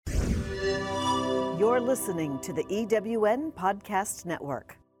You're listening to the EWN Podcast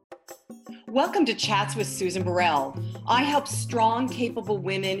Network. Welcome to Chats with Susan Burrell. I help strong, capable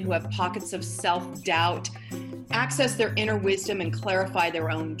women who have pockets of self-doubt access their inner wisdom and clarify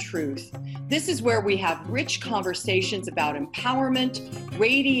their own truth. This is where we have rich conversations about empowerment,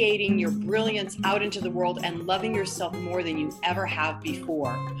 radiating your brilliance out into the world, and loving yourself more than you ever have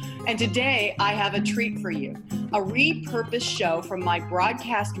before. And today, I have a treat for you, a repurposed show from my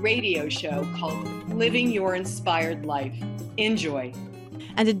broadcast radio show called Living Your Inspired Life. Enjoy.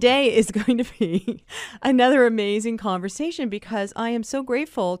 And today is going to be another amazing conversation because I am so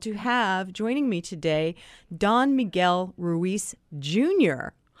grateful to have joining me today Don Miguel Ruiz Jr.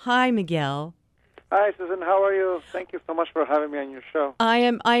 Hi, Miguel. Hi, Susan. How are you? Thank you so much for having me on your show.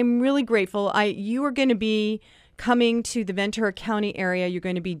 I'm really grateful. You are going to be coming to the Ventura County area. You're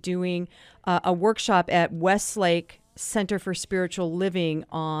going to be doing a workshop at Westlake Center for Spiritual Living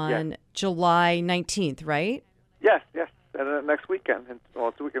on July 19th, right? Yes. Next weekend,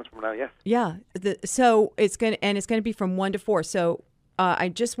 2 weekends from now, yes. Yeah. So it's going to be from 1 to 4. So I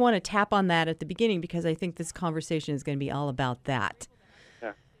just want to tap on that at the beginning because I think this conversation is going to be all about that.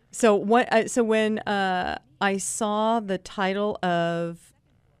 Yeah. So when I saw the title of,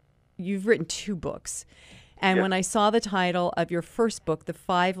 you've written 2 books, and when I saw the title of your first book, The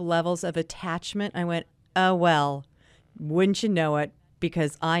 5 Levels of Attachment, I went, oh well, wouldn't you know it?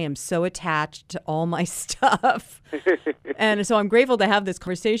 Because I am so attached to all my stuff. And so I'm grateful to have this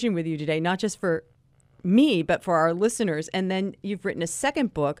conversation with you today, not just for me, but for our listeners. And then you've written a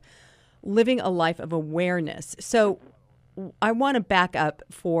second book, Living a Life of Awareness. So I want to back up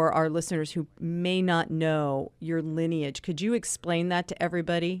for our listeners who may not know your lineage. Could you explain that to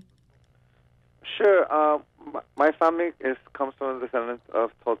everybody? Sure. My family comes from the descendants of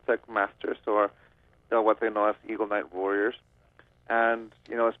Toltec masters, or what they know as Eagle Knight warriors. And,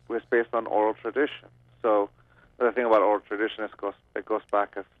 it's based on oral tradition. So the thing about oral tradition is it goes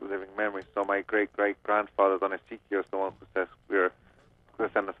back as living memory. So my great-great-grandfather, Don Ezequiel, is the one who says we're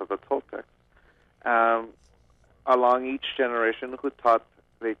descendants of the Toltecs. Along each generation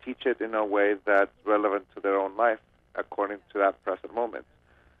they teach it in a way that's relevant to their own life, according to that present moment.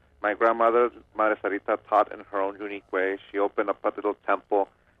 My grandmother, Madre Sarita, taught in her own unique way. She opened up a little temple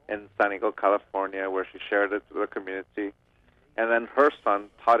in San Diego, California, where she shared it with the community. And then her son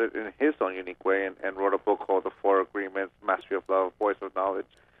taught it in his own unique way and wrote a book called The 4 Agreements, Mastery of Love, Voice of Knowledge.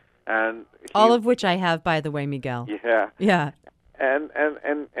 And all of which I have, by the way, Miguel. Yeah. And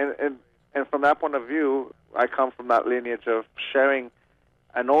from that point of view, I come from that lineage of sharing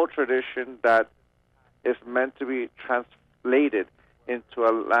an old tradition that is meant to be translated into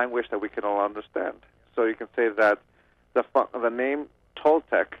a language that we can all understand. So you can say that the name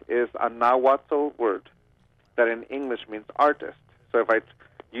Toltec is a Nahuatl word that in English means artist. So if I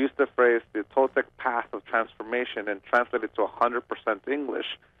use the phrase the Toltec path of transformation and translate it to 100% English,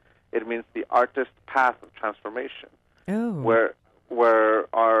 it means the artist path of transformation. Oh. Where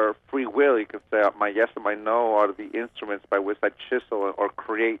our free will, you could say, my yes and my no are the instruments by which I chisel or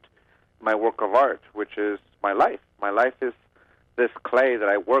create my work of art, which is my life. My life is this clay that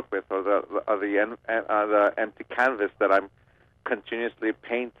I work with, or the empty canvas that I'm continuously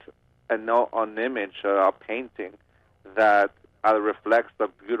paint an image, a painting that either reflects the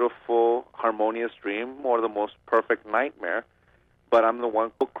beautiful, harmonious dream or the most perfect nightmare, but I'm the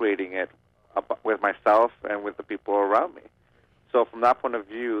one co-creating it with myself and with the people around me. So from that point of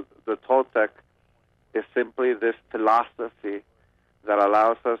view, the Toltec is simply this philosophy that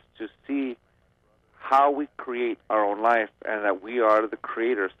allows us to see how we create our own life and that we are the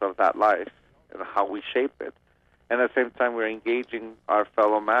creators of that life and how we shape it. And at the same time, we're engaging our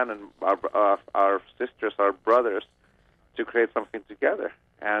fellow man and our sisters, our brothers, to create something together.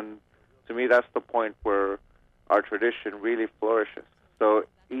 And to me, that's the point where our tradition really flourishes. So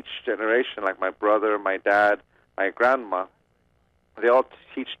each generation, like my brother, my dad, my grandma, they all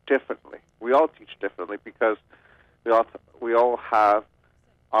teach differently. We all teach differently because we all have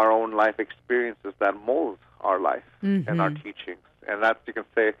our own life experiences that mold our life and our teachings. And that's, you can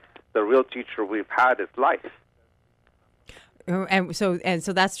say, the real teacher we've had is life. And so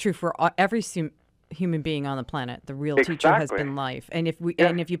that's true for every human being on the planet. The real teacher has been life, and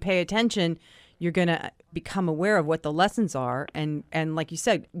if you pay attention, you're going to become aware of what the lessons are, and like you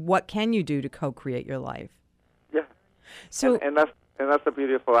said, what can you do to co-create your life? Yeah. So and that's the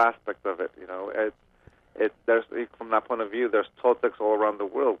beautiful aspect of it. There's from that point of view, there's Toltecs all around the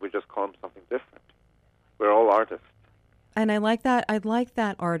world. We just call them something different. We're all artists. And I like that. I like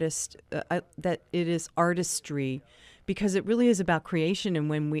that artist. That it is artistry. Because it really is about creation, and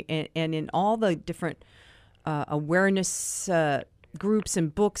when we and in all the different awareness groups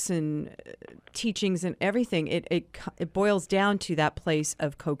and books and teachings and everything, it boils down to that place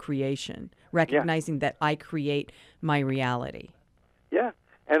of co-creation, recognizing that I create my reality. Yeah,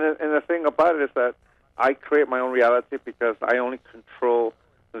 and the thing about it is that I create my own reality because I only control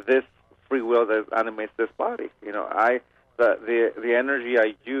this free will that animates this body. The energy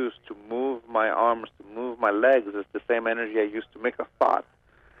I use to move my arms, to move my legs, is the same energy I use to make a thought.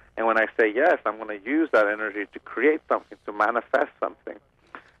 And when I say yes, I'm going to use that energy to create something, to manifest something.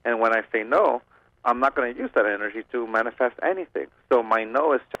 And when I say no, I'm not going to use that energy to manifest anything. So my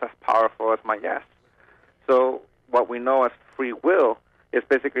no is just as powerful as my yes. So what we know as free will is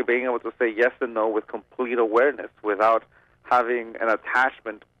basically being able to say yes and no with complete awareness, without having an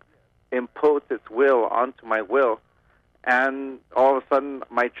attachment impose its will onto my will. And all of a sudden,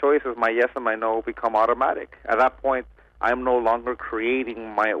 my choices, my yes and my no, become automatic. At that point, I'm no longer creating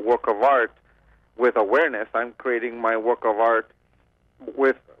my work of art with awareness. I'm creating my work of art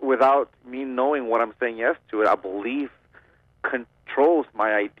without me knowing what I'm saying yes to. A belief controls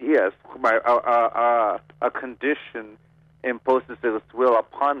my ideas. A condition imposes its will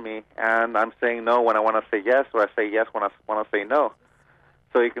upon me, and I'm saying no when I want to say yes, or I say yes when I want to say no.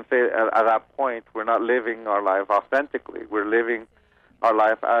 So you can say at that point, we're not living our life authentically. We're living our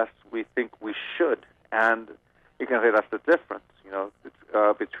life as we think we should. And you can say that's the difference,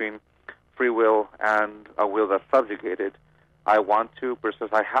 between free will and a will that's subjugated. I want to versus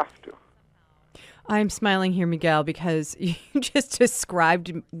I have to. I'm smiling here, Miguel, because you just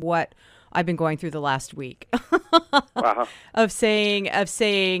described what I've been going through the last week. Wow. of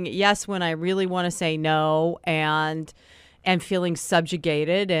saying yes when I really want to say no, and feeling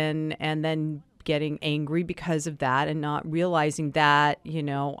subjugated, and then getting angry because of that, and not realizing that,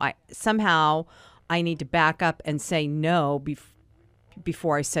 I need to back up and say no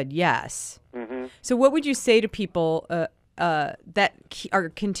before I said yes. Mm-hmm. So what would you say to people that are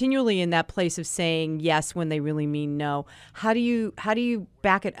continually in that place of saying yes when they really mean no? How do you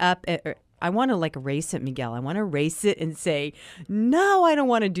back it up? I want to erase it, Miguel. I want to erase it and say, no, I don't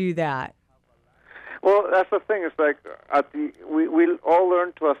want to do that. Well, that's the thing. It's we all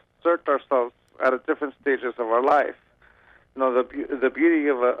learn to assert ourselves at different stages of our life. The beauty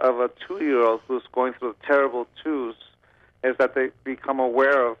of a 2-year-old who's going through the terrible twos is that they become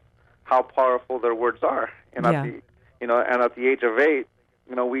aware of how powerful their words are. And at the age of 8,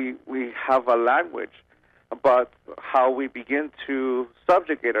 we have a language, but how we begin to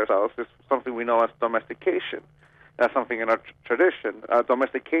subjugate ourselves is something we know as domestication. That's something in our tradition.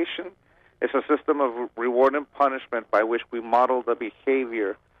 Domestication is a system of reward and punishment by which we model the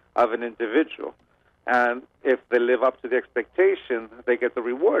behavior of an individual. And if they live up to the expectation, they get the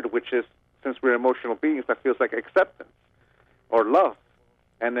reward, which is, since we're emotional beings, that feels like acceptance or love.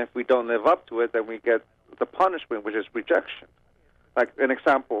 And if we don't live up to it, then we get the punishment, which is rejection. Like an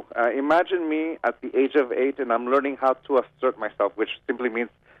example, imagine me at the age of 8, and I'm learning how to assert myself, which simply means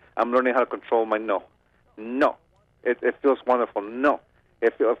I'm learning how to control my no. No. It feels wonderful. No.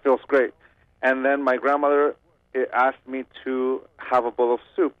 It feels great. And then my grandmother asked me to have a bowl of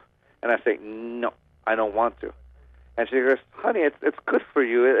soup, and I say, no, I don't want to. And she goes, honey, it's good for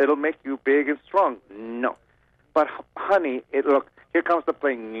you. It'll make you big and strong. No. But, honey, look, here comes the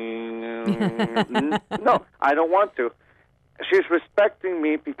plane. No, I don't want to. She's respecting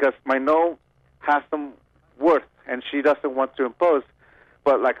me because my no has some worth, and she doesn't want to impose.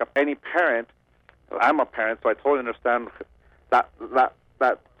 But like any parent, I'm a parent, so I totally understand that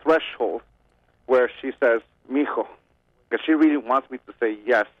threshold where she says, mijo, because she really wants me to say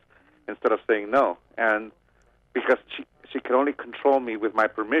yes instead of saying no. And because she can only control me with my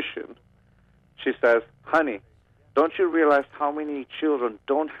permission, she says, honey, don't you realize how many children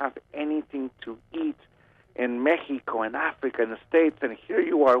don't have anything to eat in Mexico and Africa and the States, and here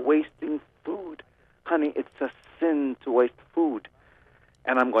you are wasting food? Honey, it's a sin to waste food.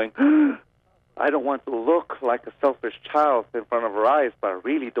 And I'm going, I don't want to look like a selfish child in front of her eyes, but I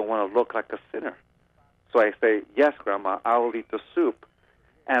really don't want to look like a sinner. So I say, yes, Grandma, I will eat the soup.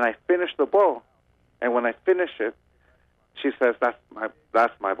 And I finish the bowl. And when I finish it, she says, that's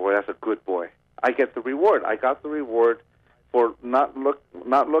my boy, that's a good boy. I get the reward. I got the reward for not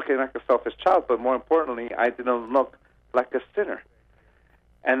looking like a selfish child, but more importantly, I didn't look like a sinner.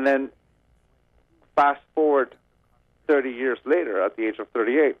 And then fast forward 30 years later, at the age of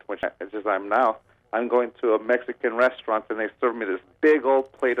 38, which is I'm now, I'm going to a Mexican restaurant, and they serve me this big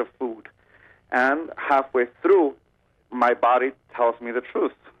old plate of food. And halfway through, my body tells me the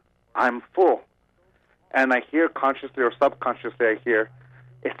truth. I'm full. And I hear consciously or subconsciously, I hear,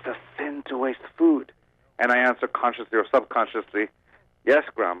 it's a sin to waste food. And I answer consciously or subconsciously, yes,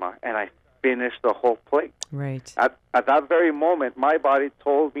 Grandma. And I finish the whole plate. Right. At that very moment, my body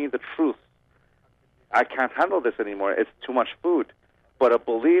told me the truth. I can't handle this anymore. It's too much food. But a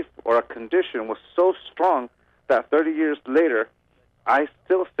belief or a condition was so strong that 30 years later, I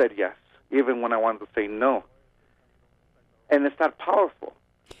still said yes, even when I wanted to say no. And it's that powerful.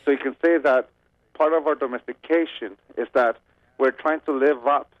 So you can say that part of our domestication is that we're trying to live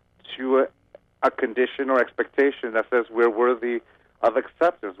up to a condition or expectation that says we're worthy of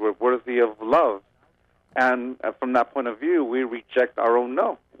acceptance, we're worthy of love. And from that point of view, we reject our own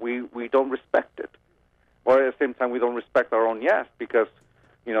no. We don't respect it. Or at the same time, we don't respect our own yes because,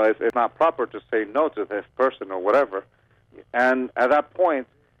 it's not proper to say no to this person or whatever. And at that point,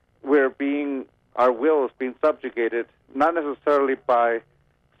 our will is being subjugated, not necessarily by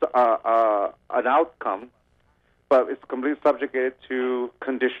an outcome, but it's completely subjugated to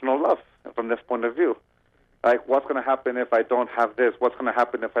conditional love from this point of view. Like, what's going to happen if I don't have this? What's going to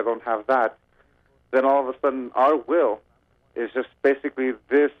happen if I don't have that? Then all of a sudden, our will is just basically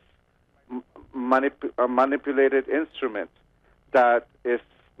this manipulated instrument that is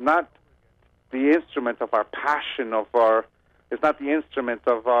not the instrument of our passion, it's not the instrument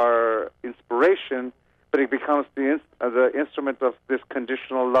of our inspiration, but it becomes the instrument of this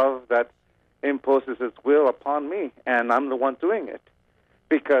conditional love that imposes its will upon me, and I'm the one doing it.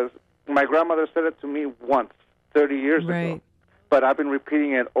 Because my grandmother said it to me once, 30 years ago, but I've been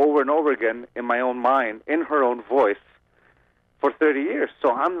repeating it over and over again in my own mind, in her own voice, for 30 years.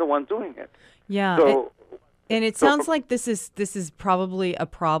 So I'm the one doing it. Yeah. So, and it sounds like this is probably a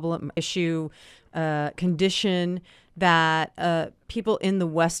problem, issue, condition that people in the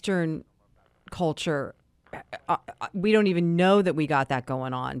Western culture, we don't even know that we got that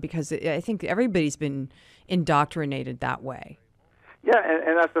going on because I think everybody's been indoctrinated that way. Yeah,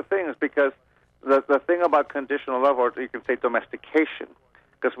 and that's the thing, is because the thing about conditional love, or you can say domestication,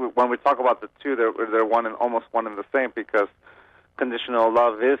 because when we talk about the two, they're almost one and the same, because conditional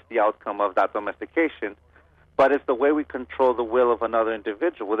love is the outcome of that domestication, but it's the way we control the will of another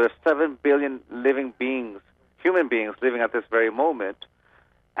individual. Well, there's 7 billion living beings, human beings, living at this very moment,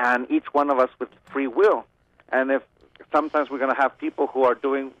 and each one of us with free will. And if sometimes we're going to have people who are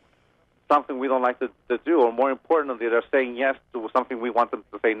doing something we don't like to do, or more importantly, they're saying yes to something we want them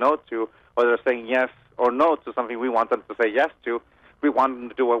to say no to, or they're saying yes or no to something we want them to say yes to. We want them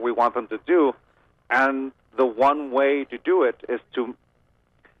to do what we want them to do, and the one way to do it is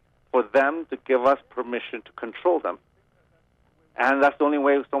for them to give us permission to control them. And that's the only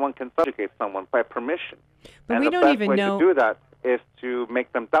way someone can subjugate someone, by permission. But and we don't even know. The best way to do that is to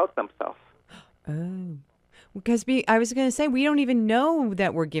make them doubt themselves. Oh. Because I was going to say, we don't even know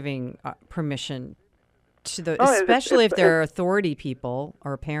that we're giving permission to especially if they're authority people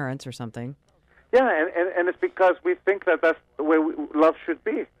or parents or something. Yeah, and it's because we think that that's the way love should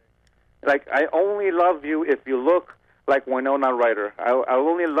be. Like, I only love you if you look like Winona Ryder. I'll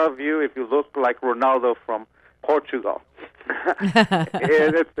only love you if you look like Ronaldo from Portugal. We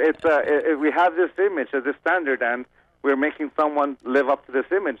have this image as this standard, and we're making someone live up to this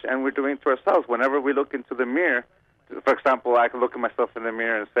image, and we're doing it to ourselves. Whenever we look into the mirror, for example, I can look at myself in the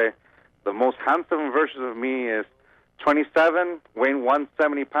mirror and say, the most handsome version of me is 27, weighing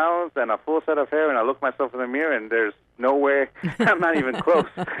 170 pounds, and a full set of hair, and I look myself in the mirror, and there's no way, I'm not even close.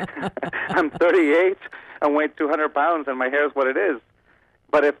 I'm 38, I weigh 200 pounds, and my hair is what it is.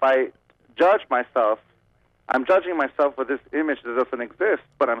 But if I judge myself, I'm judging myself with this image that doesn't exist,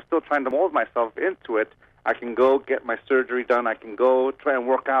 but I'm still trying to mold myself into it. I can go get my surgery done. I can go try and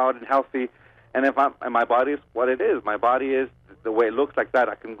work out and healthy. And and my body is what it is. My body is the way it looks like that.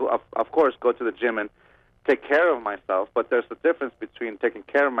 I can go, of course, go to the gym and take care of myself. But there's a difference between taking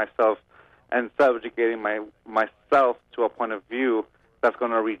care of myself and subjugating myself to a point of view that's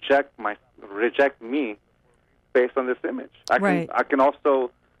going to reject me based on this image. I can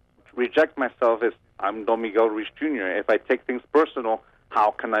also reject myself as I'm Don Miguel Ruiz Jr. If I take things personal,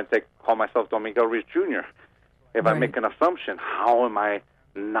 how can I call myself Don Miguel Ruiz Jr.? If I make an assumption, how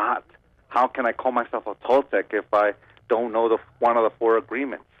can I call myself a Toltec if I don't know one of the 4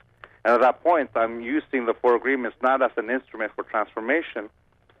 agreements? And at that point, I'm using the 4 agreements not as an instrument for transformation,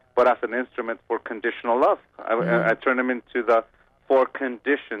 but as an instrument for conditional love. I turn them into the 4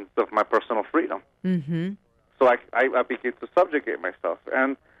 conditions of my personal freedom. Mm-hmm. So I begin to subjugate myself.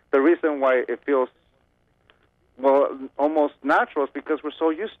 And the reason why it feels almost natural is because we're so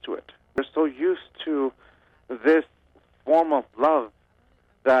used to it. We're so used to this form of love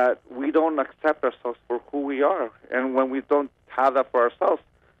that we don't accept ourselves for who we are. And when we don't have that for ourselves,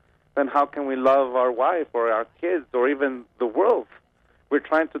 then how can we love our wife or our kids or even the world? We're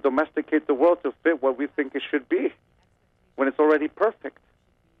trying to domesticate the world to fit what we think it should be when it's already perfect.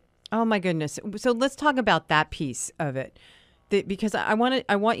 Oh my goodness. So let's talk about that piece of it. Because I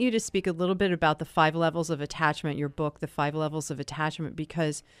want you to speak a little bit about the 5 levels of attachment, your book, The 5 Levels of Attachment,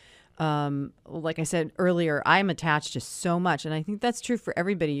 because like I said earlier, I'm attached to so much. And I think that's true for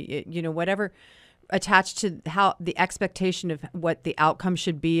everybody, whatever attached to how the expectation of what the outcome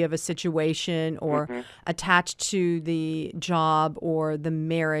should be of a situation, or attached to the job or the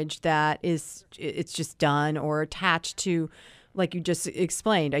marriage that it's just done, or attached to, like you just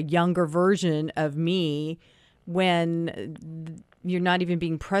explained, a younger version of me when you're not even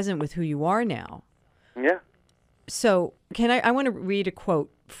being present with who you are now. Yeah. So I want to read a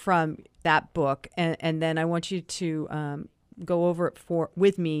quote from that book, and then I want you to go over it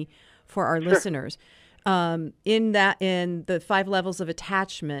with me for our listeners. In the 5 levels of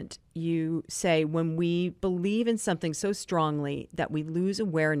attachment, you say, when we believe in something so strongly that we lose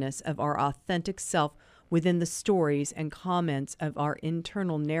awareness of our authentic self within the stories and comments of our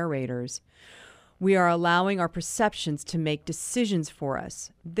internal narrators, we are allowing our perceptions to make decisions for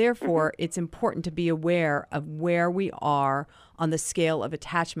us. Therefore, it's important to be aware of where we are on the scale of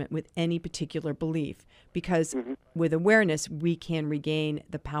attachment with any particular belief, because with awareness, we can regain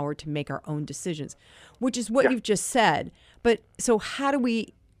the power to make our own decisions, which is what you've just said. But so how do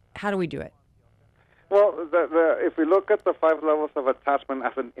we do it? Well, if we look at the 5 levels of attachment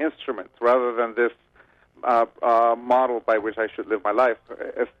as an instrument rather than this model by which I should live my life,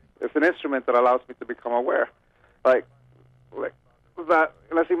 it's an instrument that allows me to become aware. Like that.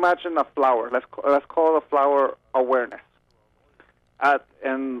 Let's imagine a flower. Let's call the flower awareness. At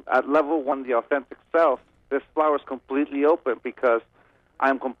level 1, the authentic self, this flower is completely open because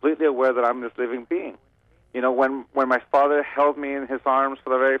I'm completely aware that I'm this living being. When my father held me in his arms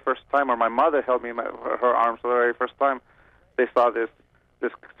for the very first time, or my mother held me in her arms for the very first time, they saw this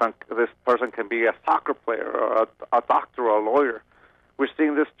person can be a soccer player or a doctor or a lawyer. We're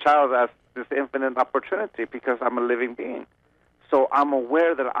seeing this child as this infinite opportunity because I'm a living being. So I'm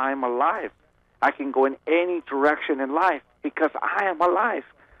aware that I'm alive. I can go in any direction in life because I am alive.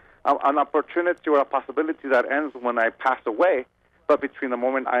 An opportunity or a possibility that ends when I pass away, but between the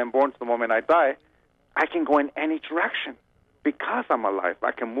moment I am born to the moment I die, I can go in any direction because I'm alive.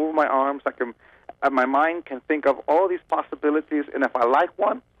 I can move my arms. My mind can think of all these possibilities, and if I like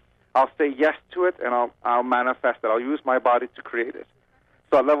one, I'll say yes to it, and I'll manifest it. I'll use my body to create it.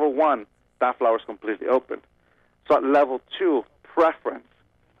 So at level 1, that flower is completely open. So at level 2, preference.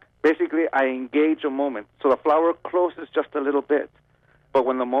 Basically, I engage a moment. So the flower closes just a little bit. But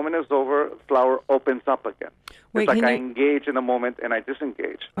when the moment is over, the flower opens up again. Wait, it's like I engage in a moment and I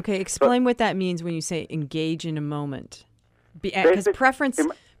disengage. Okay, explain what that means when you say engage in a moment. Because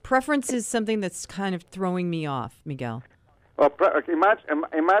preference is something that's kind of throwing me off, Miguel. Well,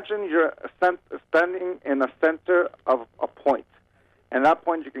 imagine you're standing in the center of a point. And at that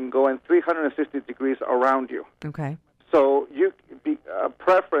point, you can go in 360 degrees around you. Okay. So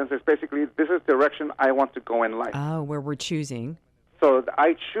preference is basically, this is the direction I want to go in life. Oh, where we're choosing. So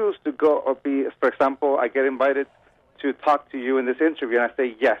I choose to go or be, for example, I get invited to talk to you in this interview, and I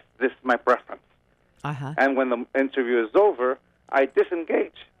say, yes, this is my preference. Uh-huh. And when the interview is over, I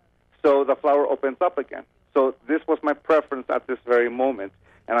disengage. So the flower opens up again. So this was my preference at this very moment,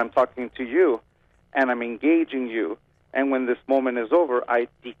 and I'm talking to you, and I'm engaging you. And when this moment is over, I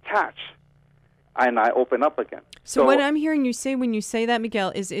detach, and I open up again. So what I'm hearing you say when you say that,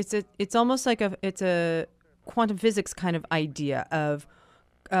 Miguel, is it's almost like it's a quantum physics kind of idea of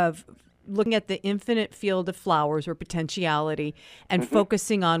looking at the infinite field of flowers or potentiality and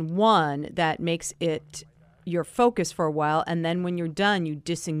focusing on one that makes it your focus for a while, and then when you're done, you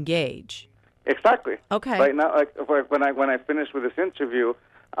disengage. Exactly. Okay. Right now, like when I finish with this interview,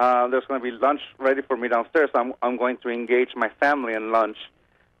 there's going to be lunch ready for me downstairs. I'm going to engage my family in lunch,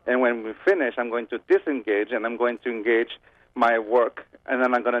 and when we finish, I'm going to disengage, and I'm going to engage my work, and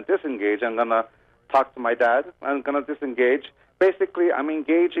then I'm going to disengage. I'm going to talk to my dad. I'm going to disengage. Basically, I'm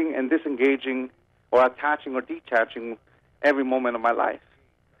engaging and disengaging, or attaching or detaching every moment of my life.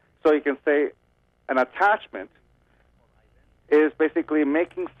 So you can say an attachment is basically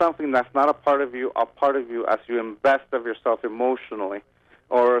making something that's not a part of you as you invest of yourself emotionally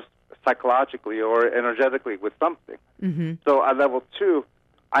or psychologically or energetically with something. Mm-hmm. So at level 2,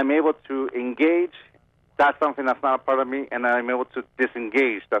 I'm able to engage that's something that's not a part of me, and I'm able to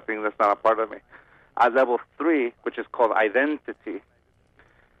disengage that thing that's not a part of me. At level 3, which is called identity,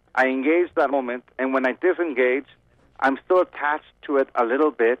 I engage that moment, and when I disengage, I'm still attached to it a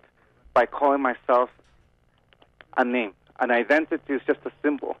little bit by calling myself a name. An identity is just a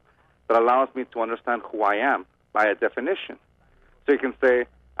symbol that allows me to understand who I am by a definition. So you can say,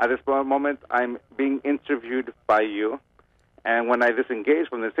 at this moment, I'm being interviewed by you, And when I disengage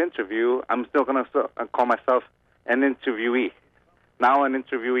from this interview, I'm still going to call myself an interviewee. Now an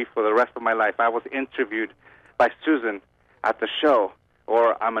interviewee for the rest of my life. I was interviewed by Susan at the show,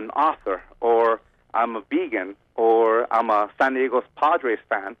 or I'm an author, or I'm a vegan, or I'm a San Diego's Padres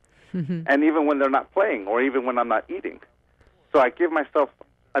fan, and even when they're not playing, or even when I'm not eating. So I give myself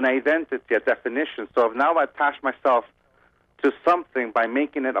an identity, a definition. So now I attach myself to something by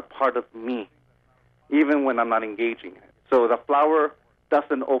making it a part of me, even when I'm not engaging in it. So the flower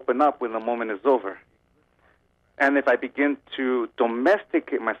doesn't open up when the moment is over. And if I begin to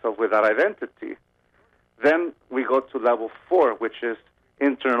domesticate myself with that identity, then we go to level 4, which is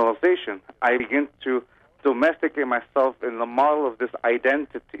internalization. I begin to domesticate myself in the model of this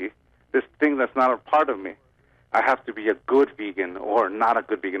identity, this thing that's not a part of me. I have to be a good vegan or not a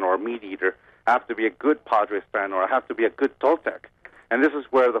good vegan or a meat eater. I have to be a good Padres fan or I have to be a good Toltec. And this is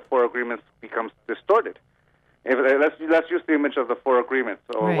where the 4 agreements becomes distorted. Let's use the image of the 4 agreements,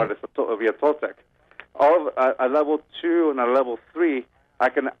 or right. what is a Toltec. A level 2 and a level 3, I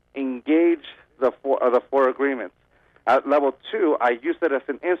can engage the 4 agreements. At level 2, I use it as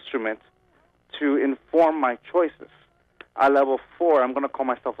an instrument to inform my choices. At level 4, I'm going to call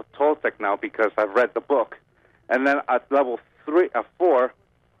myself a Toltec now because I've read the book. And then at level 4,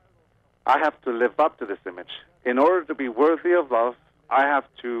 I have to live up to this image. In order to be worthy of love, I have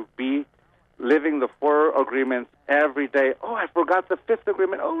to be living the 4 agreements every day. Oh, I forgot the 5th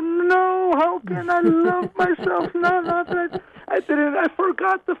agreement. Oh, no, how can I love myself? No, I didn't. I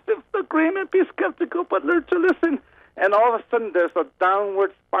forgot the 5th agreement. Be skeptical, but learn to listen. And all of a sudden, there's a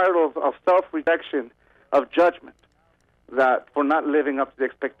downward spiral of self-rejection, of judgment, that for not living up to the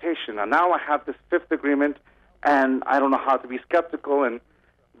expectation. And now I have this 5th agreement, and I don't know how to be skeptical, and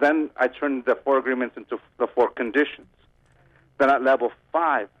then I turn the 4 agreements into the 4 conditions. Then at level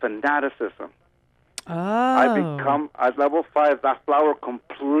 5, fanaticism. Oh. I become, at level 5, that flower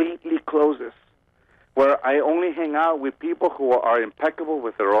completely closes, where I only hang out with people who are impeccable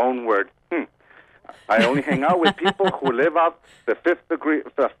with their own word. I only hang out with people who live up the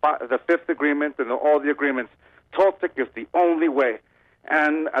 5th agreement and all the agreements. Toltec is the only way.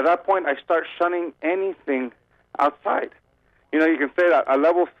 And at that point, I start shunning anything outside. You know, you can say that at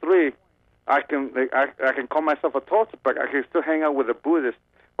level 3, I can call myself a Toltec, but I can still hang out with a Buddhist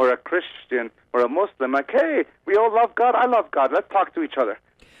or a Christian or a Muslim. Like, hey, we all love God. I love God. Let's talk to each other.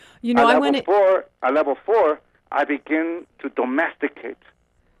 You know, At level 4, I begin to domesticate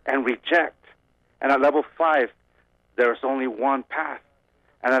and reject. And at level 5, there's only one path.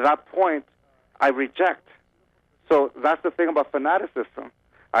 And at that point, I reject. So that's the thing about fanaticism.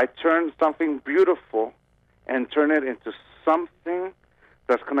 I turn something beautiful and turn it into something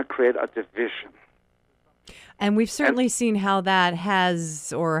that's going to create a division. And we've certainly seen how that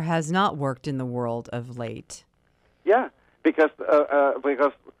has or has not worked in the world of late. Yeah, because all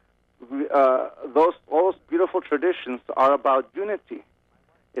those beautiful traditions are about unity.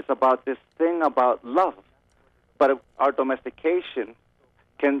 It's about this thing about love. But our domestication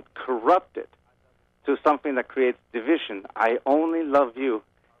can corrupt it to something that creates division. I only love you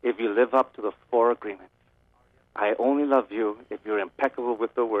if you live up to the 4 agreements. I only love you if you're impeccable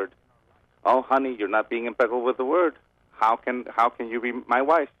with the word. Oh, honey, you're not being impeccable with the word. How can you be my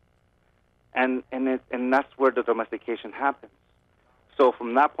wife? And that's where the domestication happens. So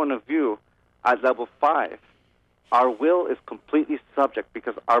from that point of view, at level 5, our will is completely subject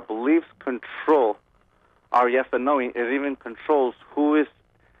because our beliefs control our yes and no. It even controls who is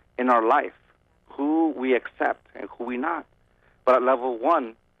in our life, who we accept and who we not. But at level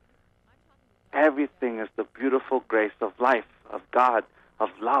 1, everything is the beautiful grace of life, of God, of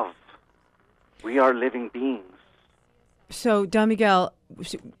love. We are living beings. So, Don Miguel,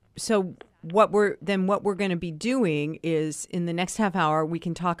 what we're going to be doing is in the next half hour, we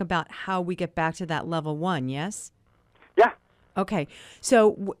can talk about how we get back to that level 1, yes? Yeah. Okay.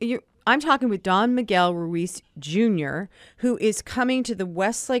 So I'm talking with Don Miguel Ruiz Jr., who is coming to the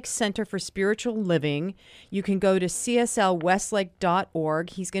Westlake Center for Spiritual Living. You can go to cslwestlake.org.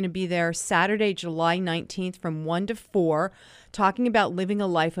 He's going to be there Saturday, July 19th from 1 to 4, talking about living a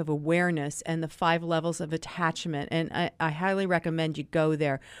life of awareness and the 5 levels of attachment. And I highly recommend you go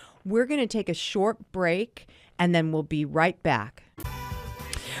there. We're going to take a short break, and then we'll be right back.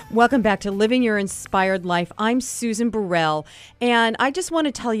 Welcome back to Living Your Inspired Life. I'm Susan Burrell, and I just want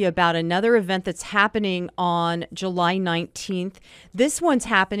to tell you about another event that's happening on July 19th. This one's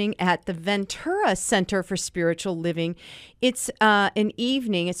happening at the Ventura Center for Spiritual Living. It's an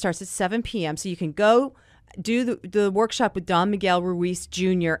evening. It starts at 7 p.m., so you can go do the workshop with Don Miguel Ruiz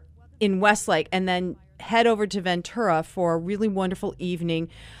Jr. in Westlake and then head over to Ventura for a really wonderful evening.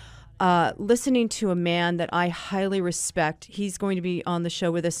 listening to a man that I highly respect. He's going to be on the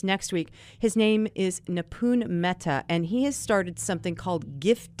show with us next week. His name is Nipun Mehta, and he has started something called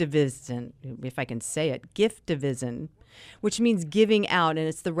Giftivism, if I can say it, Giftivism, which means giving out, and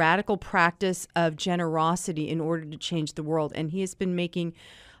it's the radical practice of generosity in order to change the world. And he has been making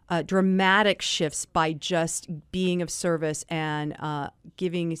dramatic shifts by just being of service and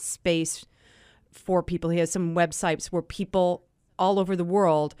giving space for people. He has some websites where people all over the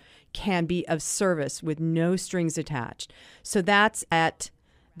world can be of service with no strings attached. So that's at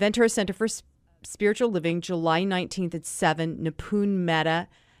Ventura Center for Spiritual Living, July 19th at 7, Nipun Mehta.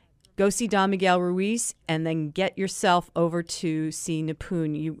 Go see Don Miguel Ruiz and then get yourself over to see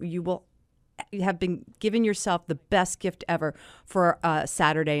Nipun. You will have been given yourself the best gift ever for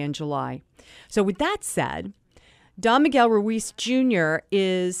Saturday in July. So with that said, Don Miguel Ruiz Jr.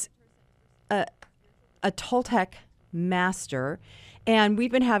 is a Toltec master, and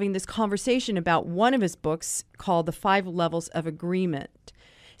we've been having this conversation about one of his books called The 5 Levels of Agreement.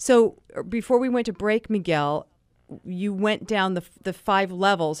 So before we went to break, Miguel, you went down the 5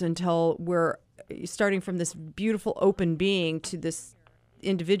 levels until we're starting from this beautiful open being to this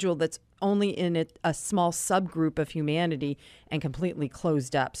individual that's only in a small subgroup of humanity and completely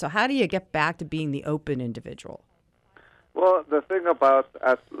closed up. So how do you get back to being the open individual? Well, the thing about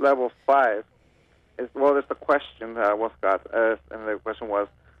at level 5 is, well, there's a question that was got, and the question was,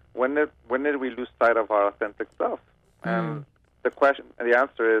 when did we lose sight of our authentic self? And the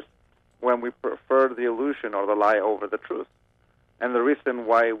answer is when we prefer the illusion or the lie over the truth. And the reason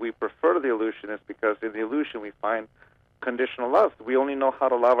why we prefer the illusion is because in the illusion we find conditional love. We only know how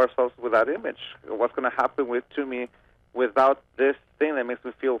to love ourselves with that image. What's going to happen to me without this thing that makes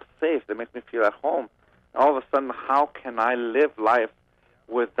me feel safe, that makes me feel at home? And all of a sudden, how can I live life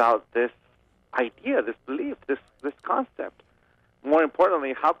without this idea, this belief, this concept? More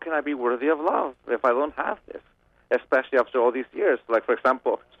importantly, how can I be worthy of love if I don't have this, especially after all these years? Like, for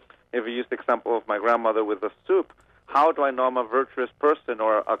example, if we use the example of my grandmother with the soup, how do I know I'm a virtuous person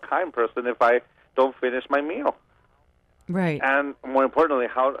or a kind person if I don't finish my meal? Right. And more importantly,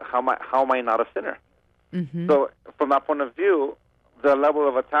 how am I not a sinner? Mm-hmm. So from that point of view, the level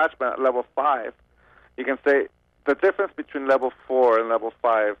of attachment at level 5, you can say the difference between level 4 and level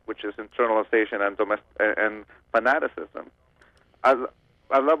 5, which is internalization and fanaticism. At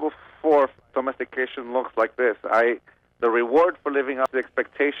level 4, domestication looks like this. The reward for living up to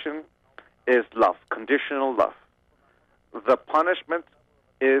expectation is love, conditional love. The punishment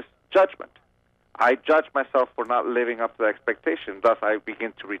is judgment. I judge myself for not living up to the expectation. Thus, I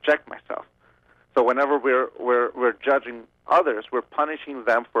begin to reject myself. So whenever we're judging others, we're punishing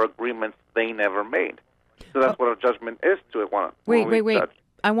them for agreements they never made. So that's what a judgment is to it. Wait. Judge.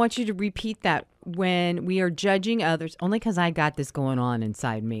 I want you to repeat that. When we are judging others, only because I got this going on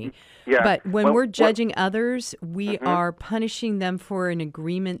inside me. Yeah. But when we're judging others, we are punishing them for an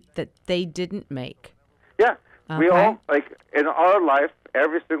agreement that they didn't make. Yeah. Okay. We all, like, in our life,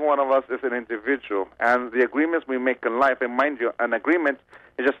 every single one of us is an individual. And the agreements we make in life, and mind you, an agreement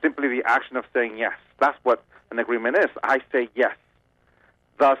is just simply the action of saying yes. That's what an agreement is. I say yes.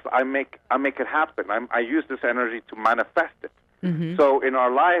 Thus, I make it happen. I use this energy to manifest it. Mm-hmm. So in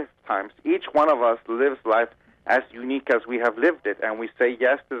our lifetimes, each one of us lives life as unique as we have lived it. And we say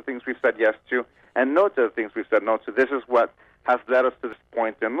yes to the things we've said yes to and no to the things we've said no to. This is what has led us to this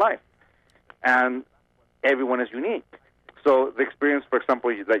point in life. And everyone is unique. So the experience, for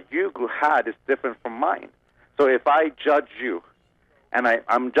example, that you had is different from mine. So if I judge you, and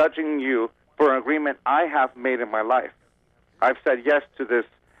I'm judging you for an agreement I have made in my life, I've said yes to this,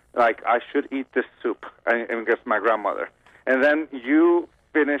 like I should eat this soup, and against my grandmother. And then you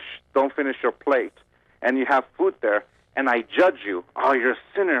don't finish your plate, and you have food there, and I judge you. Oh, you're a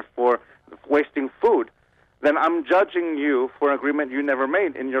sinner for wasting food. Then I'm judging you for an agreement you never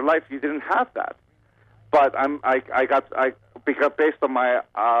made in your life. You didn't have that. But because based on my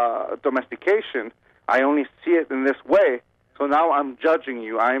domestication, I only see it in this way. So now I'm judging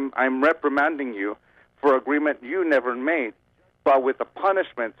you. I'm reprimanding you for agreement you never made. But with the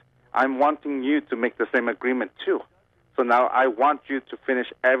punishment, I'm wanting you to make the same agreement too. So now I want you to finish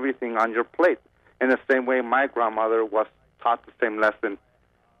everything on your plate in the same way my grandmother was taught the same lesson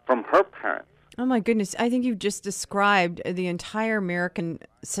from her parents. Oh, my goodness. I think you've just described the entire American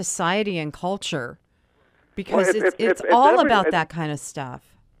society and culture because it's all about that kind of stuff.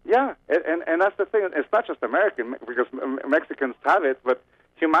 Yeah, and that's the thing. It's not just American, because Mexicans have it, but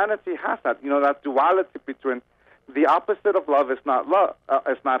humanity has that. You know, that duality between the opposite of love is not love.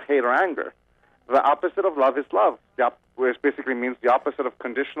 It's not hate or anger. The opposite of love is love, which basically means the opposite of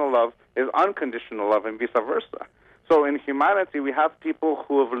conditional love is unconditional love, and vice versa. So in humanity, we have people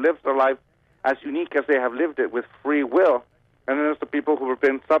who have lived their life as unique as they have lived it with free will, and then there's the people who have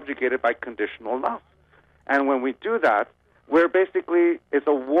been subjugated by conditional love. And when we do that, we're basically, it's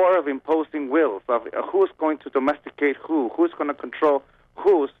a war of imposing wills, of who's going to domesticate who's going to control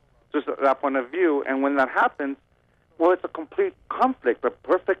who's, to that point of view. And when that happens, well, it's a complete conflict, a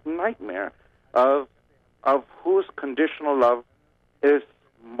perfect nightmare of whose conditional love is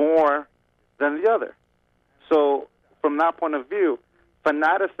more than the other. So from that point of view,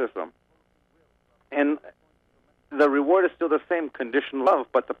 fanaticism, and the reward is still the same, conditional love,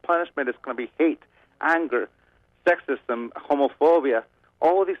 but the punishment is going to be hate, anger, sexism, homophobia,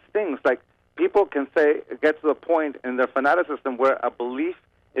 all these things. Like, people can get to the point in their fanaticism where a belief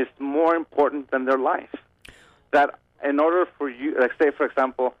is more important than their life. That in order for you, like, say, for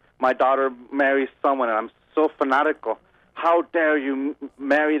example, my daughter marries someone and I'm so fanatical, how dare you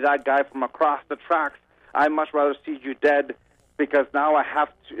marry that guy from across the tracks? I'd much rather see you dead because now I have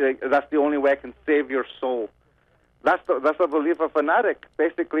to, that's the only way I can save your soul. That's the belief of fanatic,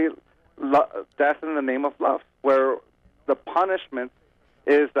 basically death in the name of love, where the punishment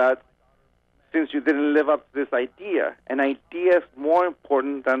is that since you didn't live up to this idea, an idea is more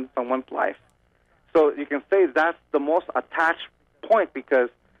important than someone's life. So you can say that's the most attached point because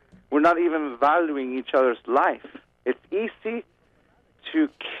we're not even valuing each other's life. It's easy to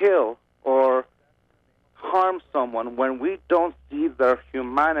kill or harm someone when we don't see their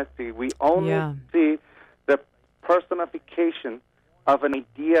humanity. We only see the personification of an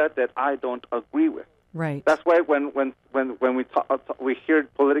idea that I don't agree with. Right. That's why when we hear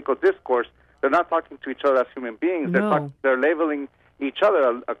political discourse, they're not talking to each other as human beings. No. They're labeling each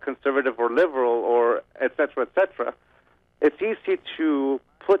other a conservative or liberal or et cetera, et cetera. It's easy to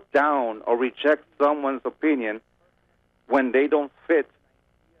put down or reject someone's opinion when they don't fit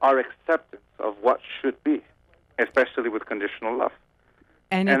our acceptance of what should be, especially with conditional love.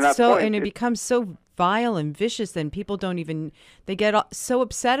 And it's it becomes so vile and vicious, and people don't even, they get so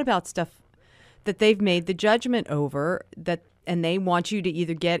upset about stuff that they've made the judgment over that, and they want you to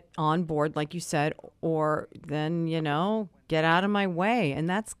either get on board, like you said, or then, get out of my way. And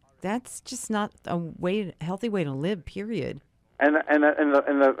that's just not a healthy way to live, period. And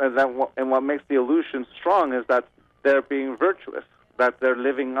what makes the illusion strong is that they're being virtuous, that they're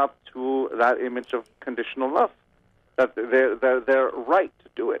living up to that image of conditional love, that they're right to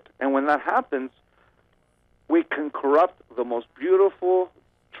do it. And when that happens, we can corrupt the most beautiful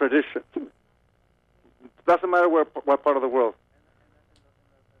tradition. Doesn't matter what part of the world.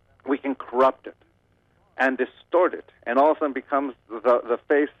 We can corrupt it and distort it, and all of a sudden becomes the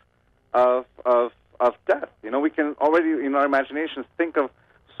face of death. We can already in our imaginations think of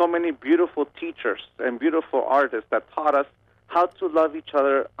so many beautiful teachers and beautiful artists that taught us how to love each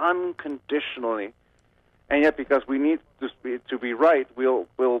other unconditionally. And yet, because we need to be right,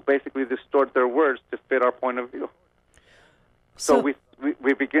 we'll basically distort their words to fit our point of view. So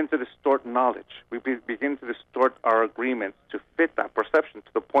we begin to distort knowledge. We begin to distort our agreements to fit that perception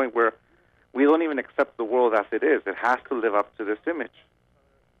to the point where we don't even accept the world as it is. It has to live up to this image.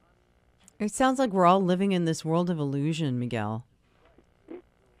 It sounds like we're all living in this world of illusion, Miguel.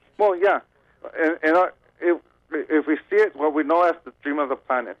 Well, yeah. And if we see it, what we know as the dream of the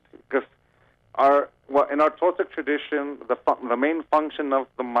planet, because in our Toltec tradition, the main function of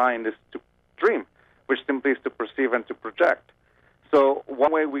the mind is to dream, which simply is to perceive and to project. So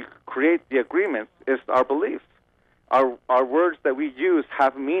one way we create the agreements is our beliefs. Our words that we use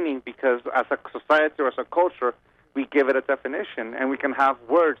have meaning because as a society or as a culture, we give it a definition, and we can have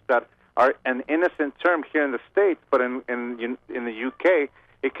words that are an innocent term here in the States, but in the UK,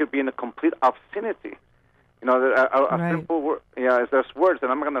 it could be in a complete obscenity. A simple word. Yeah, there's words,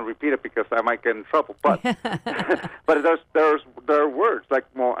 and I'm not going to repeat it because I might get in trouble. But but there are words like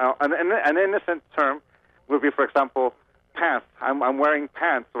an innocent term would be, for example, pants. I'm wearing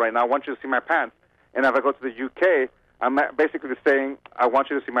pants right now. I want you to see my pants. And if I go to the UK, I'm basically saying I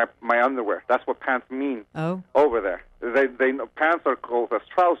want you to see my underwear. That's what pants mean over there. They pants are called as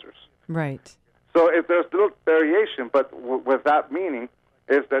trousers. Right. So if there's little variation, but with that meaning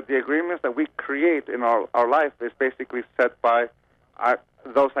is that the agreements that we create in our life is basically set by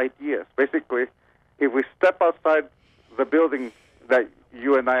those ideas. Basically, if we step outside the building that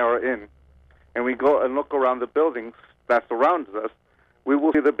you and I are in, and we go and look around the buildings that surround us, we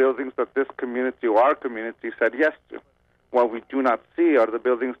will see the buildings that this community or our community said yes to. What we do not see are the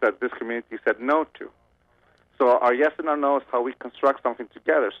buildings that this community said no to. So our yes and our no is how we construct something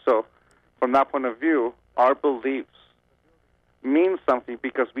together. So from that point of view, our beliefs mean something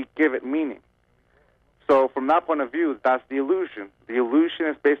because we give it meaning. So from that point of view, that's the illusion. The illusion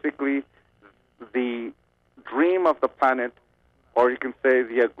is basically the dream of the planet, or you can say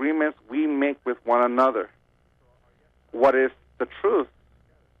the agreements we make with one another. What is the truth?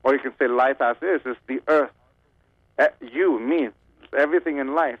 Or you can say life as is the earth. You, me, everything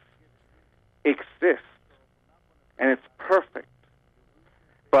in life exists, and it's perfect.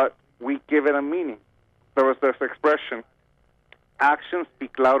 But we give it a meaning. There was this expression, actions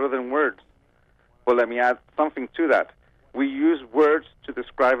speak louder than words. Well, let me add something to that. We use words to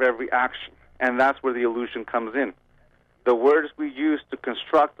describe every action, and that's where the illusion comes in. The words we use to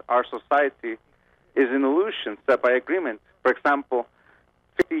construct our society is an illusion set by agreement. For example,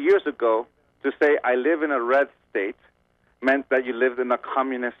 50 years ago, to say I live in a red state meant that you lived in a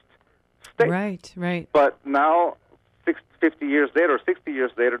communist state. Right, right. But now, 50 years later, or 60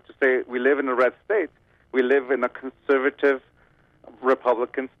 years later, to say we live in a red state, we live in a conservative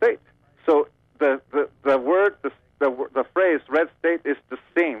Republican state. So the phrase red state is the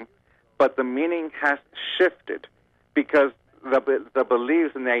same, but the meaning has shifted because the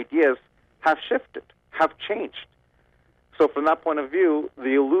beliefs and the ideas have shifted, have changed. So from that point of view,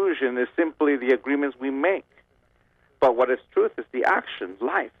 the illusion is simply the agreements we make. But what is truth is the action,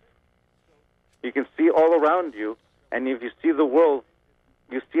 life. You can see all around you, and if you see the world,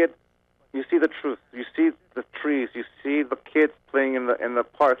 you see it. You see the truth. You see the trees. You see the kids playing in the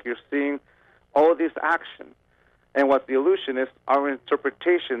park. You're seeing all these actions. And what the illusion is, our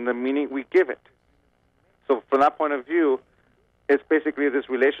interpretation, the meaning we give it. So from that point of view, it's basically this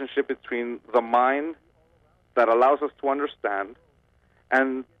relationship between the mind that allows us to understand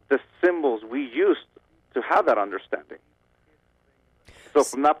and the symbols we use to have that understanding. So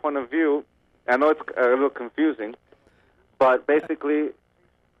from that point of view, I know it's a little confusing, but basically,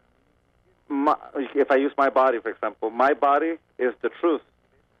 if I use my body, for example, my body is the truth.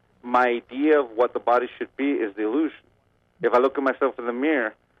 My idea of what the body should be is the illusion. If I look at myself in the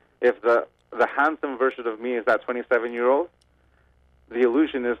mirror, if the handsome version of me is that 27-year-old, the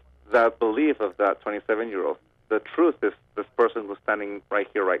illusion is the belief of that 27-year-old. The truth is this person who's standing right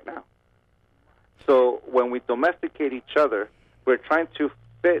here, right now. So when we domesticate each other, we're trying to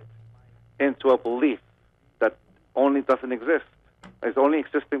fit into a belief that only doesn't exist. It's only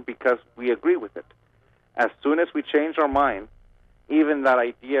existing because we agree with it. As soon as we change our mind, even that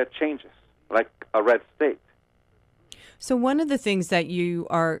idea changes, like a red state. So one of the things that you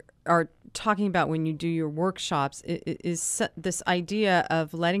are talking about when you do your workshops is this idea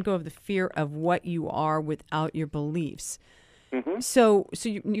of letting go of the fear of what you are without your beliefs. Mm-hmm. So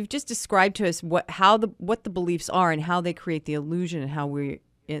you've just described to us what the beliefs are and how they create the illusion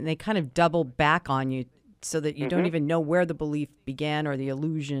and they kind of double back on you so that you don't even know where the belief began or the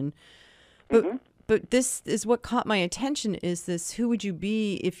illusion. But this is what caught my attention is this: who would you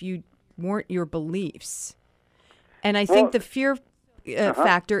be if you weren't your beliefs? And I think the fear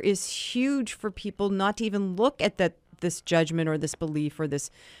factor is huge for people not to even look at this judgment or this belief or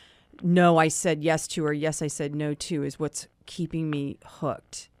this no I said yes to or yes I said no to is what's keeping me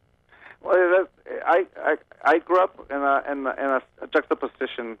hooked. Well, I grew up in a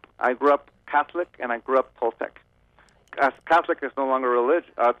juxtaposition. I grew up Catholic and I grew up Toltec. As Catholic is no longer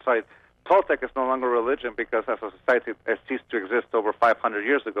religion. Toltec is no longer religion because as a society it ceased to exist over 500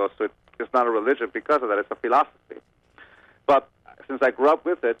 years ago. So it's not a religion because of that. It's a philosophy. But since I grew up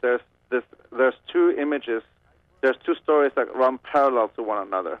with it, there's two images, there's two stories that run parallel to one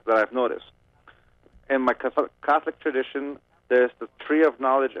another that I've noticed. In my Catholic tradition, there's the tree of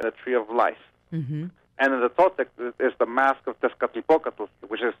knowledge and the tree of life. Mm-hmm. And in the Toltec, there's the mask of Tezcatlipoca,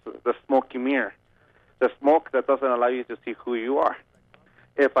 which is the smoky mirror, the smoke that doesn't allow you to see who you are.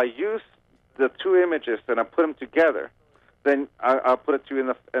 If I use the two images and I put them together, then I'll put it to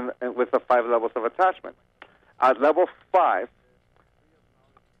you with the 5 levels of attachment. At level 5,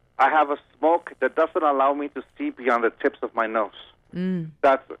 I have a smoke that doesn't allow me to see beyond the tips of my nose.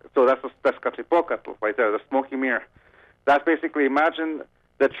 That's Tezcatlipoca right there, the smoky mirror. That's basically, imagine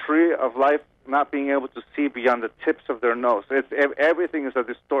the tree of life not being able to see beyond the tips of their nose. Everything is a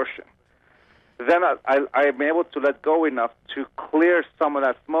distortion. Then I'm able to let go enough to clear some of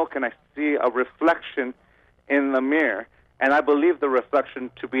that smoke, and I see a reflection in the mirror, and I believe the reflection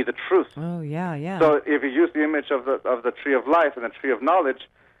to be the truth. Oh, yeah, yeah. So if you use the image of the tree of life and the tree of knowledge,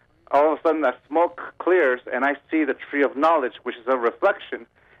 all of a sudden that smoke clears, and I see the tree of knowledge, which is a reflection,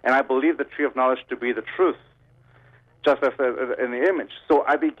 and I believe the tree of knowledge to be the truth, just as in the image. So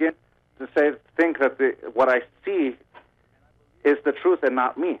I begin to think that what I see is the truth and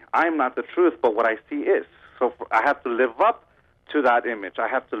not me. I'm not the truth, but what I see is. So I have to live up to that image. I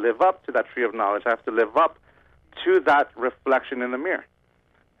have to live up to that tree of knowledge. I have to live up to that reflection in the mirror.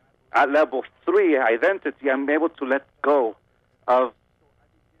 At level 3, identity, I'm able to let go of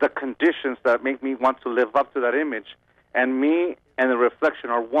the conditions that make me want to live up to that image, and me and the reflection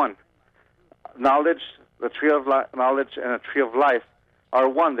are one. Knowledge, the tree of knowledge and the tree of life are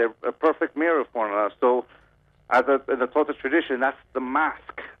one. They're a perfect mirror for one another. So, in the Total tradition, that's the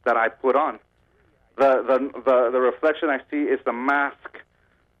mask that I put on. The reflection I see is the mask,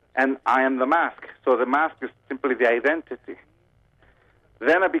 and I am the mask. So the mask is simply the identity.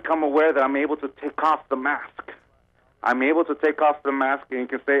 Then I become aware that I'm able to take off the mask. I'm able to take off the mask, and you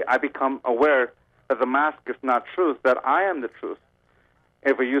can say I become aware that the mask is not truth, that I am the truth.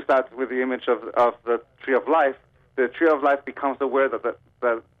 If we use that with the image of the tree of life, the tree of life becomes aware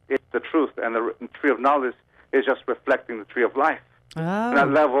that it's the truth, and the tree of knowledge is just reflecting the tree of life. Oh. And at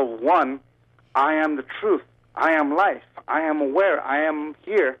level 1, I am the truth. I am life. I am aware. I am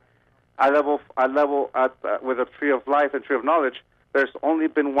here. With the tree of life and tree of knowledge, there's only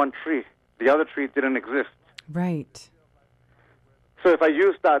been one tree. The other tree didn't exist. Right. So if I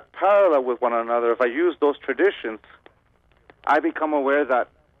use that parallel with one another, if I use those traditions, I become aware that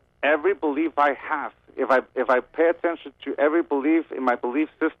every belief I have, if I pay attention to every belief in my belief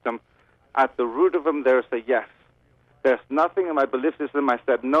system, at the root of them there's a yes. There's nothing in my belief system I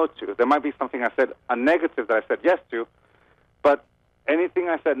said no to. There might be something I said, a negative that I said yes to, but anything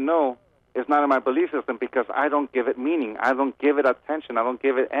I said no is not in my belief system because I don't give it meaning. I don't give it attention. I don't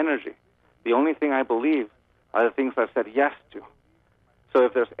give it energy. The only thing I believe are the things I said yes to. So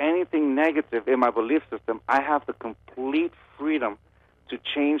if there's anything negative in my belief system, I have the complete freedom to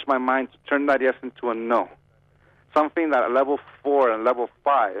change my mind, to turn that yes into a no. Something that at level 4 and level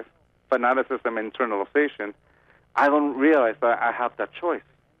 5, fanaticism and internalization, I don't realize that I have that choice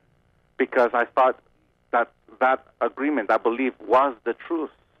because I thought that agreement, that belief was the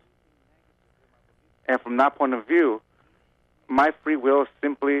truth. And from that point of view, my free will is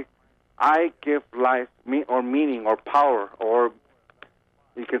simply I give life meaning or power, or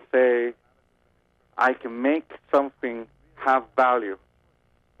you can say I can make something have value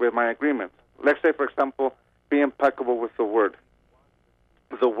with my agreement. Let's say, for example, be impeccable with the word.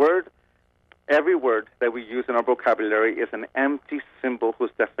 The word, every word that we use in our vocabulary is an empty symbol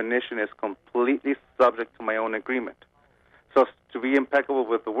whose definition is completely subject to my own agreement. So to be impeccable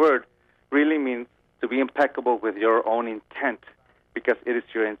with the word really means to be impeccable with your own intent, because it is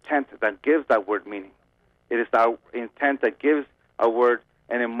your intent that gives that word meaning. It is our intent that gives a word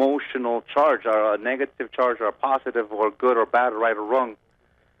an emotional charge, or a negative charge, or a positive, or good or bad, or right or wrong.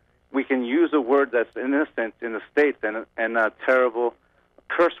 We can use a word that's innocent in the States and a terrible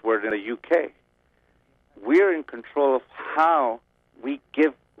curse word in the UK. We're in control of how we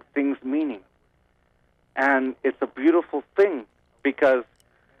give things meaning. And it's a beautiful thing, because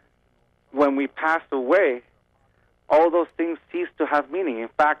when we pass away, all those things cease to have meaning. In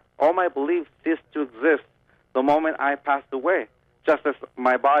fact, all my beliefs cease to exist the moment I pass away. Just as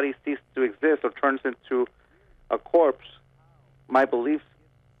my body ceases to exist or turns into a corpse, my beliefs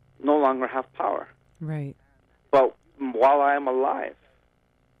no longer have power. Right. But while I am alive,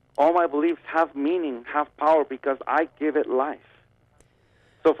 all my beliefs have meaning, have power, because I give it life.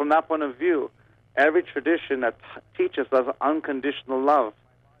 So from that point of view, every tradition that teaches us unconditional love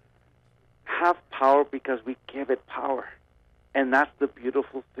have power because we give it power. And that's the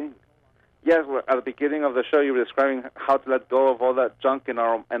beautiful thing. Yes, at the beginning of the show, you were describing how to let go of all that junk in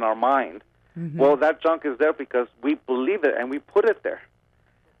our mind. Mm-hmm. Well, that junk is there because we believe it and we put it there.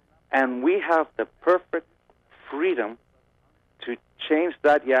 And we have the perfect freedom to change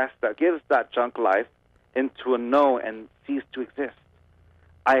that yes that gives that junk life into a no and cease to exist.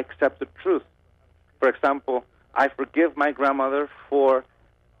 I accept the truth. For example, I forgive my grandmother for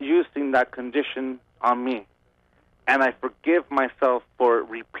using that condition on me. And I forgive myself for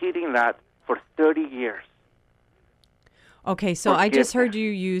repeating that for 30 years. Okay, so I just heard you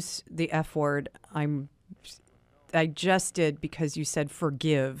use the F word. I just did because you said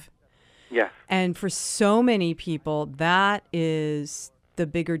forgive. Yes. And for so many people, that is the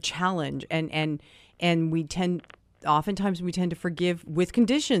bigger challenge. And oftentimes we tend to forgive with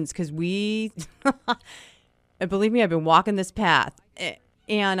conditions because and believe me, I've been walking this path.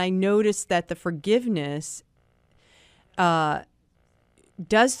 And I noticed that the forgiveness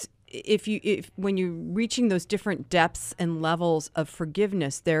when you're reaching those different depths and levels of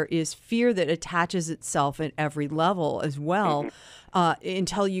forgiveness, there is fear that attaches itself at every level as well,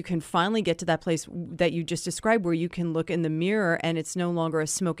 until you can finally get to that place that you just described, where you can look in the mirror and it's no longer a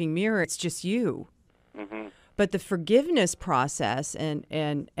smoking mirror, it's just you. Mm-hmm. But the forgiveness process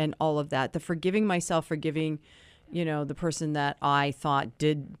and all of that, the forgiving myself, forgiving, the person that I thought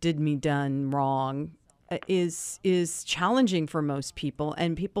did me done wrong, is challenging for most people,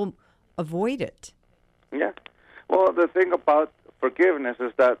 and people avoid it. Yeah. Well, the thing about forgiveness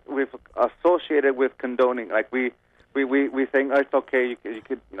is that we've associated with condoning. Like we think, oh, it's okay. You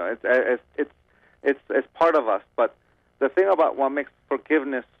could, it's part of us. But the thing about what makes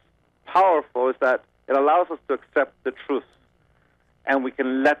forgiveness powerful is that it allows us to accept the truth, and we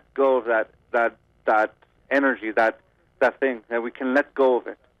can let go of that energy, that thing, and we can let go of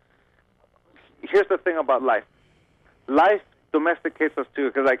it. Here's the thing about life. Life domesticates us too,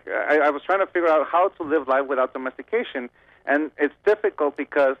 because I was trying to figure out how to live life without domestication, and it's difficult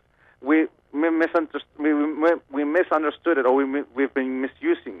because we misunderstood it, or we've been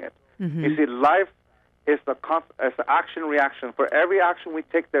misusing it. Mm-hmm. You see, life is an action-reaction. For every action we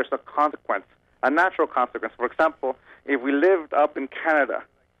take, there's a consequence, a natural consequence. For example, if we lived up in Canada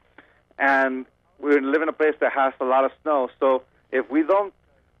and we live in a place that has a lot of snow, so if we don't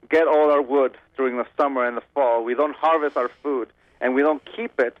get all our wood during the summer and the fall, we don't harvest our food, and we don't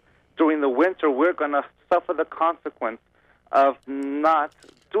keep it during the winter, we're going to suffer the consequence of not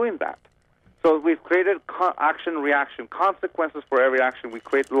doing that. So we've created action-reaction, consequences for every action. We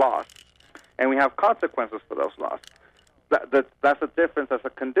create laws, and we have consequences for those laws. That's the difference as a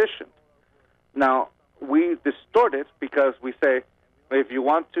condition. Now, we distort it because we say, if you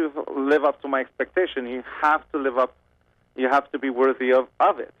want to live up to my expectation, you have to be worthy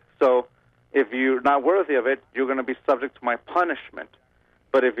of it. So if you're not worthy of it, you're going to be subject to my punishment.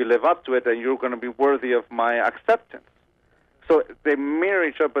 But if you live up to it, then you're going to be worthy of my acceptance. So they mirror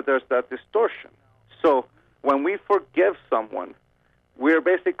each other, but there's that distortion. So when we forgive someone, we're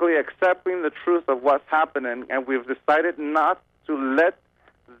basically accepting the truth of what's happening, and we've decided not to let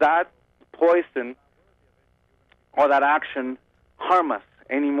that poison or that action harm us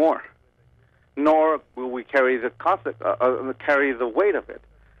anymore, nor will we carry the weight of it.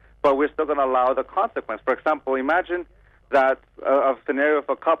 But we're still going to allow the consequence. For example, imagine that a scenario of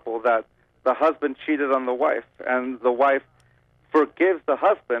a couple that the husband cheated on the wife, and the wife forgives the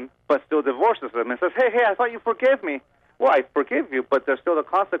husband, but still divorces him and says, hey, I thought you forgave me. Well, I forgive you, but there's still the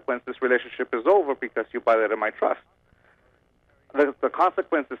consequence. This relationship is over because you violated my trust. The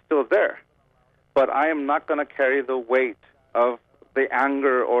consequence is still there, but I am not going to carry the weight of the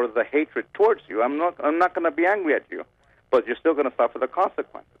anger or the hatred towards you. I'm not going to be angry at you, but you're still going to suffer the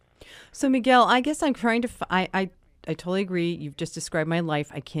consequences. So, Miguel, I guess I'm trying to I totally agree. You've just described my life.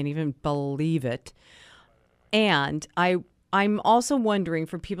 I can't even believe it. And I'm also wondering,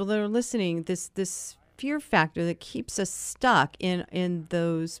 for people that are listening, this fear factor that keeps us stuck in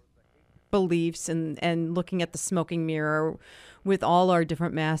those beliefs and looking at the smoking mirror with all our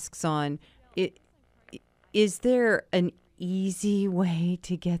different masks on. Is there an easy way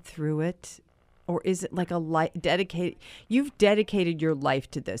to get through it? Or is it like you've dedicated your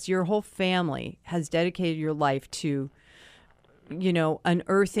life to this. Your whole family has dedicated your life to,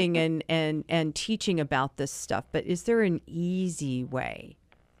 unearthing and teaching about this stuff. But is there an easy way?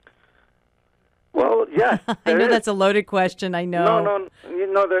 Well, yes. I know that's a loaded question. I know. No,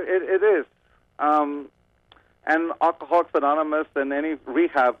 it is. And Alcoholics Anonymous and any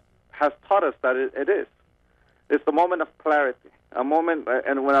rehab has taught us that it is. It's the moment of clarity, a moment,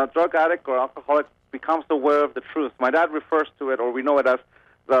 and when a drug addict or alcoholic becomes aware of the truth. My dad refers to it, or we know it as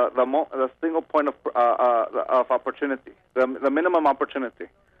the single point of opportunity, the minimum opportunity.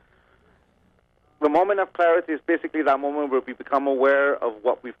 The moment of clarity is basically that moment where we become aware of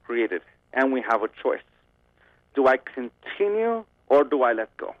what we've created, and we have a choice. Do I continue or do I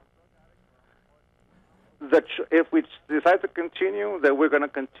let go? If we decide to continue, then we're going to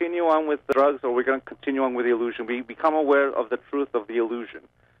continue on with the drugs, or we're going to continue on with the illusion. We become aware of the truth of the illusion.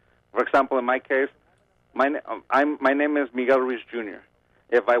 For example, in my case, my name is Miguel Ruiz Jr.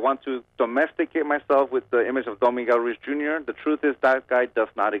 If I want to domesticate myself with the image of Don Miguel Ruiz Jr., the truth is that guy does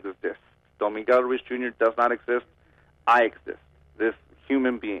not exist. Don Miguel Ruiz Jr. does not exist. I exist, this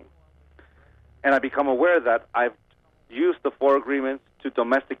human being. And I become aware that I've used the 4 agreements to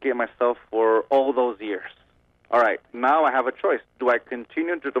domesticate myself for all those years. All right, now I have a choice. Do I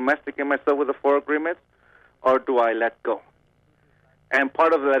continue to domesticate myself with the 4 agreements, or do I let go? And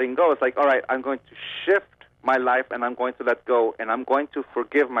part of letting go is like, all right, I'm going to shift my life, and I'm going to let go, and I'm going to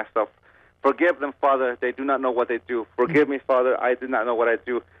forgive myself. Forgive them, Father. They do not know what they do. Forgive me, Father. I did not know what I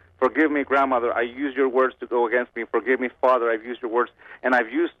do. Forgive me, Grandmother. I used your words to go against me. Forgive me, Father. I've used your words, and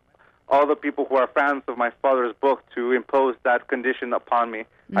I've used all the people who are fans of my father's book to impose that condition upon me.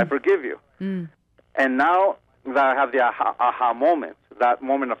 I forgive you. And now that I have the aha moment, that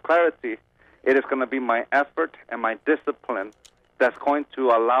moment of clarity, it is going to be my effort and my discipline that's going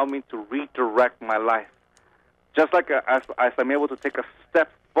to allow me to redirect my life. Just like as I'm able to take a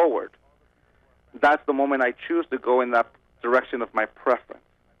step forward, that's the moment I choose to go in that direction of my preference.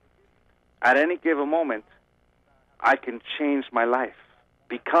 At any given moment, I can change my life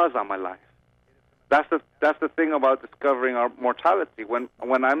because I'm alive. That's the thing about discovering our mortality. When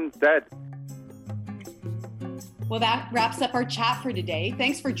I'm dead. Well, that wraps up our chat for today.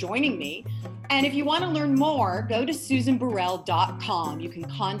 Thanks for joining me. And if you want to learn more, go to SusanBurrell.com. You can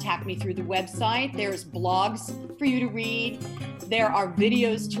contact me through the website. There's blogs for you to read. There are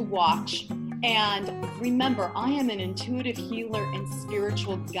videos to watch. And remember, I am an intuitive healer and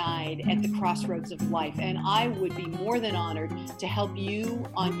spiritual guide at the crossroads of life. And I would be more than honored to help you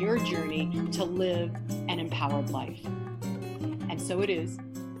on your journey to live an empowered life. And so it is.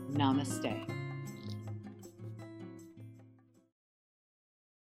 Namaste.